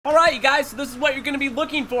Alright, you guys, so this is what you're going to be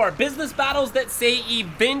looking for. Business battles that say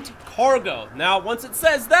event cargo. Now, once it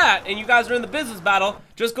says that, and you guys are in the business battle,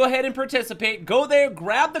 just go ahead and participate. Go there,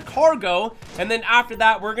 grab the cargo, and then after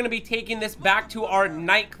that, we're going to be taking this back to our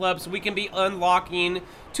nightclub so we can be unlocking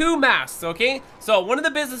 2 masks, okay? So one of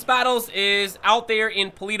the business battles is out there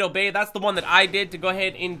in Paleto Bay. That's the one that I did to go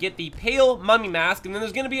ahead and get the pale mummy mask. And then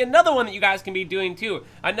there's going to be another one that you guys can be doing too.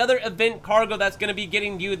 Another event cargo that's going to be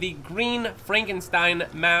getting you the green Frankenstein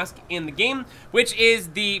mask in the game, which is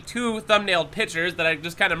the 2 thumbnailed pictures that I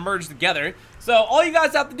just kind of merged together. So all you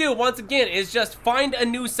guys have to do, once again, is just find a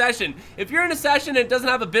new session. If you're in a session and it doesn't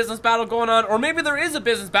have a business battle going on, or maybe there is a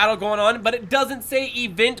business battle going on, but it doesn't say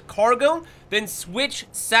event cargo, then switch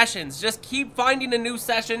sessions. Just keep finding a new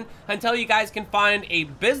session until you guys can find a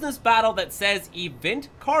business battle that says event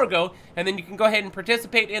cargo, and then you can go ahead and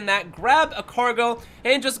participate in that, grab a cargo,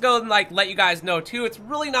 and just go and like let you guys know too. It's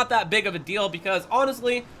really not that big of a deal because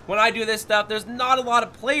honestly, when I do this stuff, there's not a lot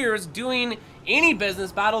of players doing any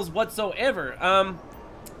business battles whatsoever.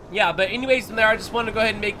 Yeah, but anyways, from there, I just wanted to go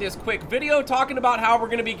ahead and make this quick video talking about how we're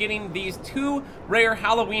going to be getting these 2 rare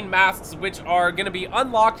Halloween masks, which are going to be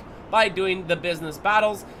unlocked by doing the business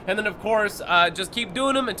battles. And then of course, just keep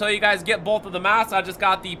doing them until you guys get both of the masks. I just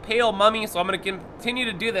got the pale mummy, so I'm going to continue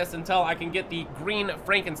to do this until I can get the green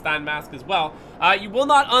Frankenstein mask as well. You will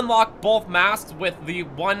not unlock both masks with the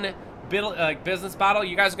one business battle.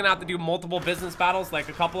 You guys are gonna have to do multiple business battles, like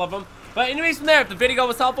a couple of them. But anyways, from there, if the video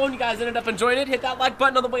was helpful and you guys ended up enjoying it, hit that like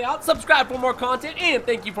button on the way out, subscribe for more content, and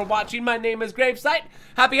thank you for watching. My name is GRAVESIGHT.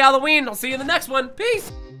 Happy Halloween. I'll see you in the next one.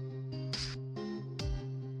 Peace.